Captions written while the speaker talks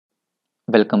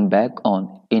Welcome back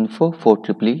on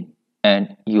INFO4EEE,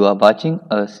 and you are watching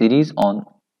a series on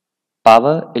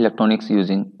power electronics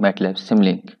using MATLAB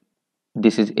Simulink.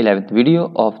 This is 11th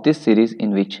video of this series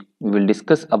in which we will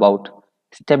discuss about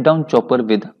step-down chopper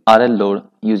with RL load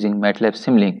using MATLAB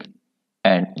Simulink,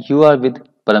 and you are with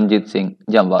Paramjit Singh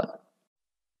Jamwal.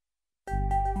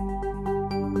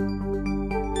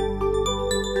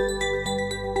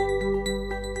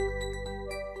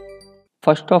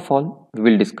 First of all, we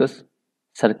will discuss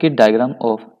circuit diagram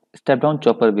of step-down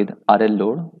chopper with RL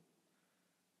load.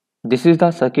 This is the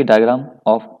circuit diagram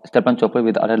of step-down chopper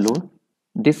with RL load.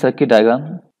 This circuit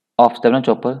diagram of step-down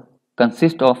chopper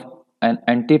consists of an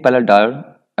anti-parallel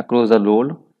diode across the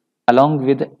load along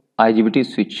with IGBT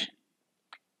switch.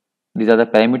 These are the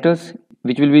parameters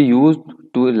which will be used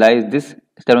to realize this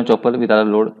step-down chopper with RL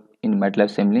load in MATLAB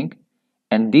Simulink,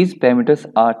 and these parameters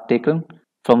are taken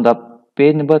from the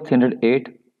page number 308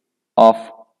 of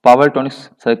Power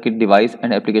Electronics Circuit Device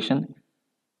and Application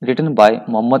written by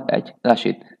Mohammad H.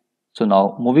 Rashid. So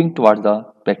now moving towards the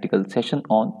practical session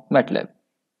on MATLAB.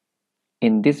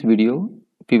 In this video,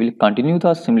 we will continue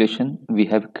the simulation we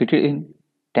have created in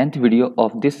 10th video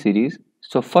of this series.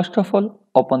 So first of all,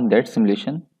 open that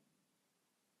simulation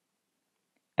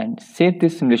and save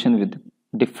this simulation with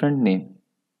different name.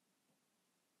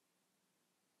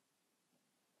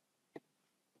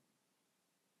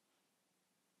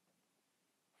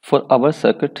 For our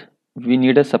circuit, we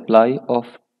need a supply of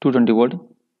 220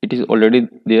 volt. It is already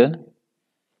there.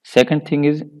 Second thing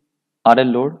is RL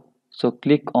load. So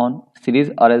click on Series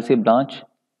RLC Branch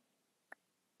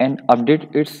and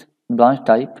update its branch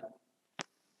type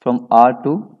from R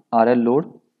to RL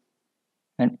load.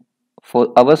 And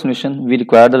for our solution, we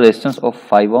require the resistance of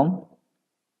 5 ohm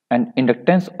and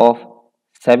inductance of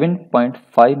 7.5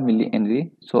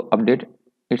 millihenry. So update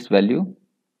its value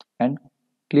and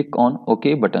click on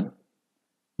OK button.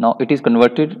 Now it is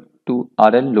converted to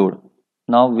RL load.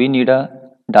 Now we need a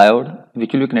diode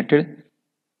which will be connected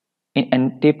in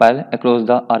anti-parallel across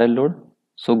the RL load.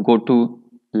 So go to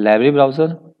library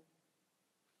browser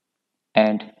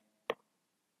and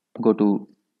go to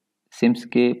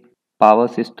Simscape, Power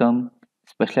System,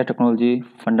 Specialized Technology,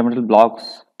 Fundamental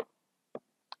Blocks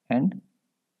and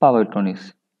Power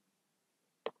Electronics.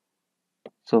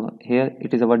 So here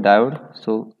it is our diode.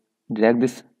 So drag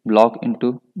this block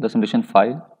into the simulation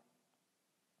file.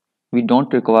 We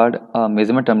don't require a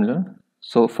measurement terminal.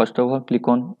 So first of all, click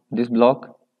on this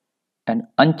block and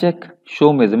uncheck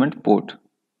show measurement port.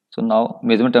 So now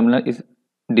measurement terminal is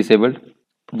disabled.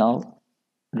 Now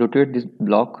rotate this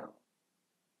block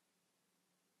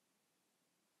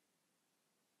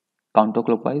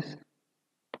counterclockwise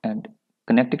and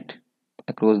connect it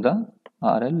across the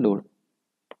RL load.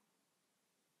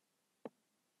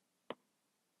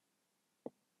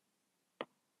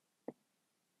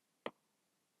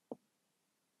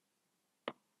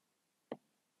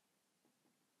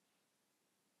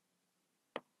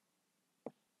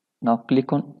 Now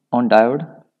click on diode.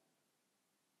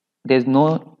 There is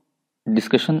no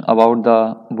discussion about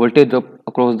the voltage drop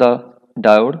across the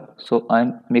diode, so I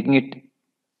am making it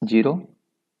 0.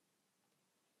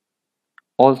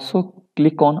 Also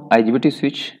click on IGBT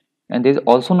switch, and there is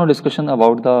also no discussion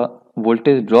about the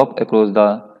voltage drop across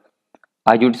the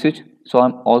IGBT switch, so I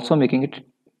am also making it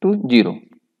to 0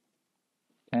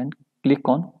 and click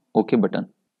on OK button.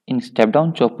 In step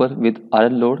down chopper with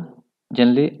RL load,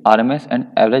 generally RMS and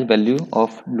average value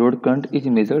of load current is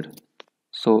measured.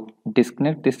 So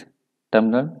disconnect this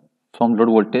terminal from load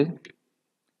voltage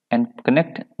and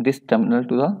connect this terminal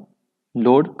to the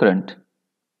load current.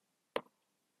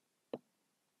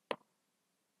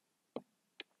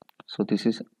 So this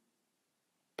is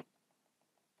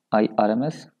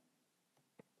IRMS.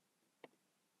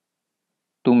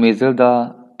 To measure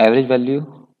the average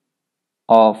value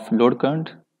of load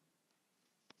current,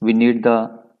 we need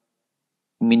the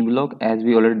mean block as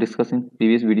we already discussed in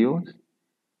previous videos.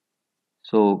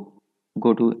 So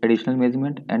go to additional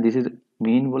measurement, and this is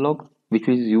mean block which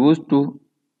is used to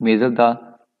measure the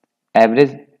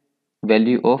average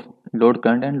value of load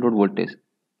current and load voltage.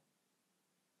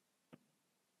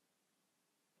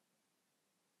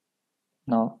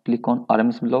 Now click on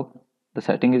RMS block. The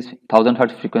setting is 1000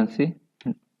 Hz frequency,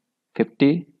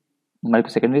 50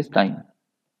 microsecond is time.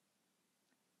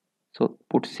 So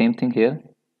put same thing here,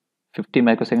 50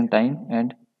 microsecond time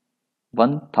and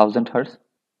 1000 Hz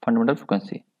fundamental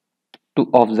frequency. To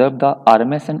observe the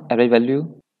RMS and average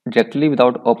value directly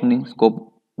without opening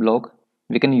scope block,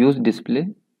 we can use display.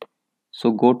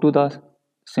 So go to the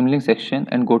Simulink section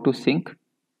and go to sync,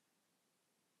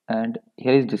 and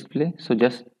here is display. So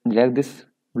just drag this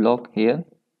block here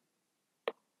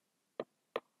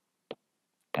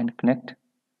and connect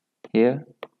here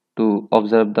to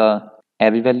observe the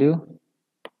average value,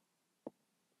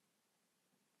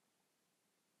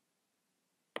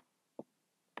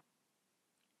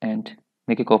 and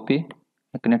make a copy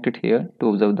and connect it here to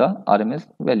observe the RMS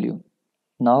value.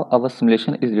 Now our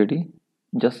simulation is ready.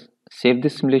 Just save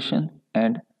this simulation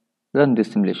and run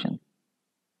this simulation.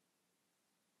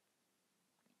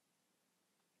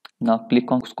 Now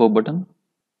click on scope button.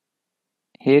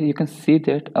 Here you can see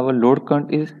that our load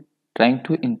current is trying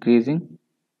to increasing.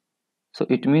 So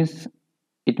it means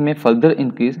it may further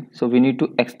increase. So we need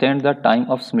to extend the time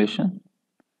of simulation.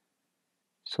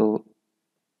 So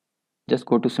just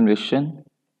go to simulation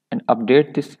and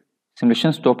update this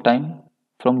simulation stop time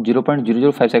from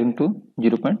 0.005 second to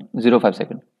 0.05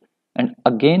 second, and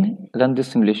again run this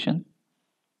simulation,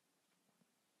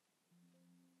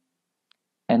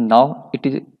 and now it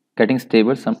is getting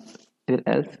stable somewhere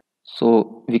else.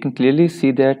 So we can clearly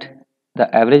see that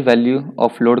the average value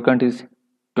of load current is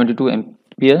 22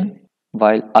 ampere,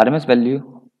 while RMS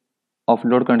value of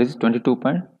load current is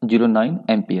 22.09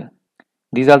 ampere.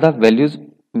 These are the values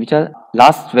which are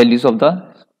last values of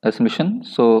the simulation.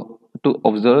 So to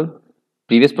observe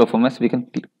previous performance, we can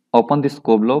open this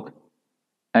scope log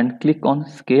and click on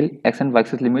scale x and y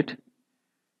axis limit.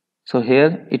 So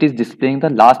here it is displaying the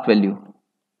last value.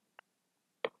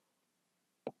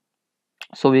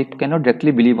 So we cannot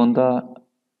directly believe on the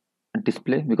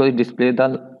display because it displays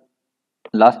the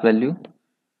last value.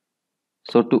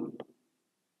 So to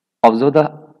observe the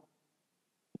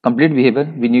complete behavior,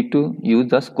 we need to use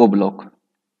the scope block.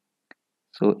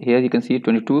 So here you can see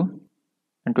 22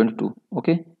 and 22.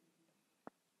 Okay.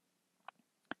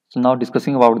 So now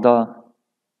discussing about the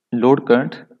load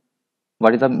current,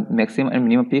 what is the maximum and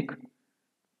minimum peak.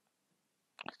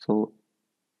 So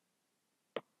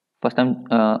first I'm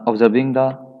observing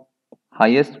the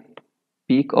highest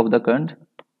peak of the current,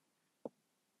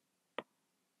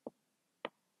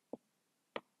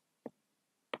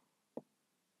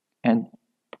 and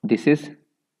this is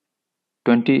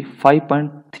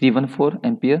 25.314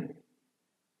 ampere,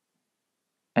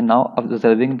 and now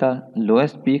observing the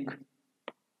lowest peak,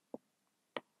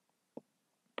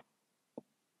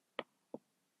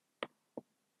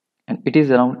 and it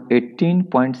is around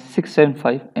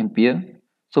 18.675 ampere.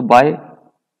 So by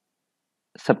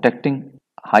subtracting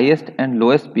highest and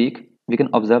lowest peak, we can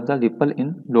observe the ripple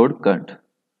in load current.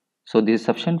 So this is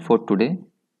sufficient for today.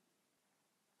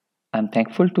 I am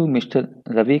thankful to Mr.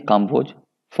 Ravi Kamboj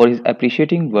for his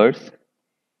appreciating words.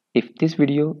 If this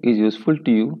video is useful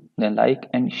to you, then like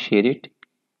and share it.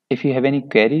 If you have any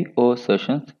query or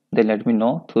suggestions, then let me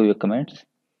know through your comments.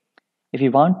 If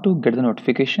you want to get the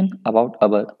notification about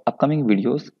our upcoming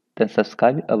videos, then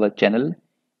subscribe our channel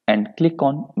and click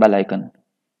on bell icon.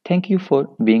 Thank you for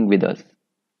being with us.